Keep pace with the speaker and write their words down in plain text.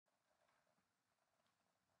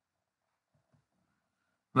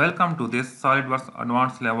Welcome to this SolidWorks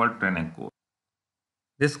Advanced Level Training course.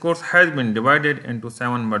 This course has been divided into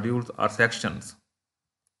 7 modules or sections,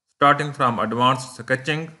 starting from advanced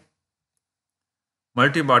sketching,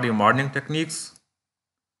 multi-body modeling techniques,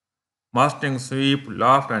 mastering sweep,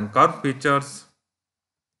 loft and curve features,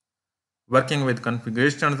 working with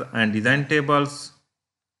configurations and design tables,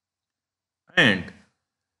 and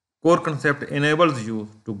core concept enables you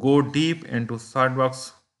to go deep into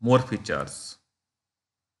SolidWorks more features,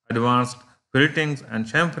 advanced filtering and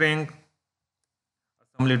chamfering,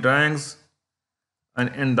 assembly drawings,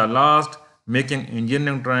 and in the last, making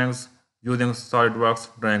engineering drawings using SolidWorks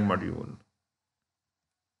drawing module.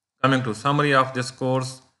 Coming to summary of this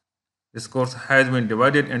course has been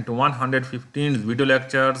divided into 115 video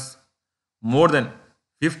lectures, more than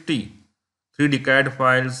 50 3D CAD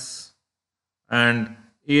files, and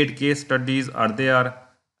 8 case studies are there,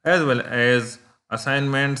 as well as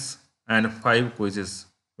assignments and 5 quizzes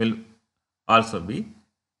will also be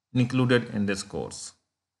included in this course.